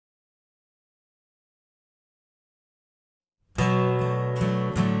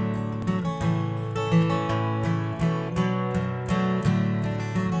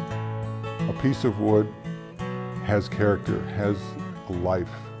piece of wood has character, has a life.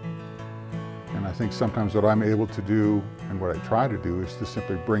 And I think sometimes what I'm able to do, and what I try to do, is to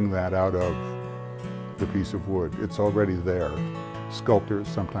simply bring that out of the piece of wood. It's already there. Sculptors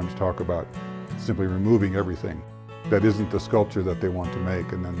sometimes talk about simply removing everything that isn't the sculpture that they want to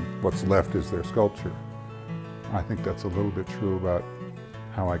make, and then what's left is their sculpture. I think that's a little bit true about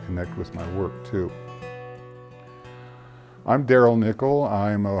how I connect with my work too. I'm Daryl Nickel.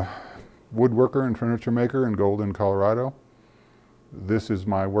 I'm a woodworker and furniture maker in Golden, Colorado. This is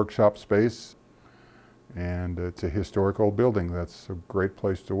my workshop space, and it's a historic old building. That's a great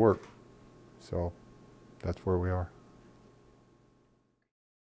place to work. So that's where we are.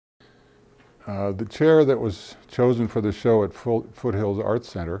 The chair that was chosen for the show at Foothills Arts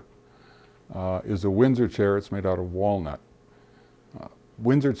Center is a Windsor chair. It's made out of walnut.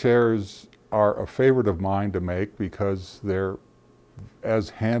 Windsor chairs are a favorite of mine to make because they're as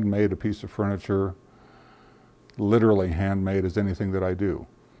handmade a piece of furniture, literally handmade, as anything that I do.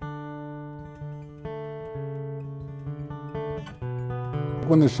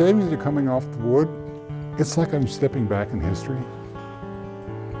 When the shavings are coming off the wood, it's like I'm stepping back in history.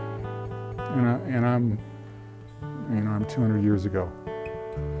 And I'm 200 years ago,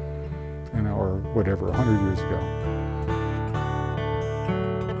 or whatever, 100 years ago.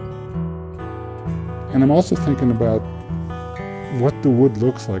 And I'm also thinking about what the wood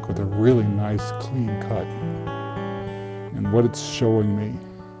looks like with a really nice, clean cut, and what it's showing me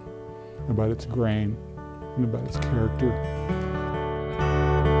about its grain and about its character.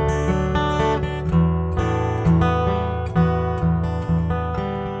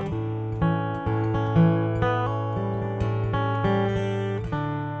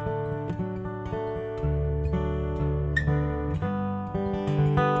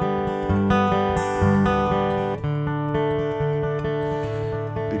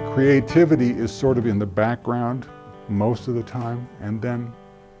 Creativity is sort of in the background most of the time, and then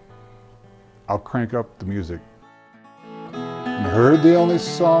I'll crank up the music. And I heard the only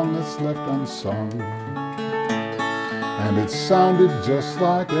song that's left unsung, and it sounded just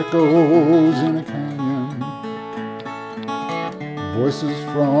like echoes in a canyon, voices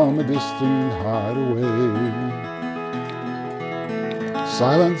from a distant hideaway,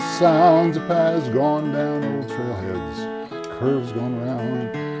 silent sounds of paths gone down old trailheads, curves gone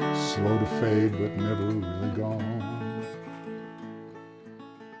round, slow to fade, but never really gone.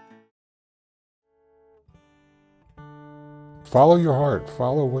 Follow your heart.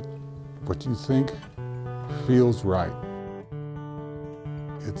 Follow what you think feels right.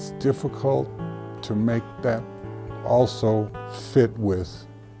 It's difficult to make that also fit with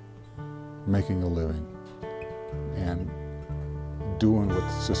making a living and doing what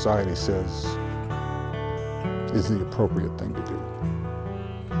society says is the appropriate thing to do.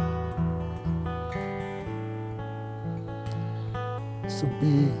 So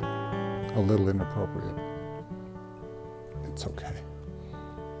be a little inappropriate. It's okay.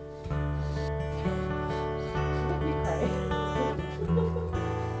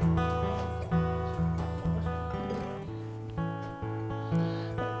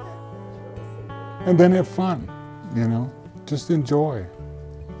 And then have fun, you know, just enjoy.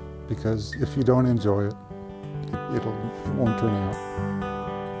 Because if you don't enjoy it, it won't turn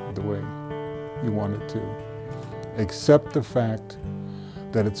out the way you want it to. Accept the fact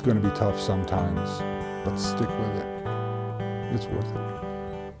that it's going to be tough sometimes, but stick with it. It's worth it.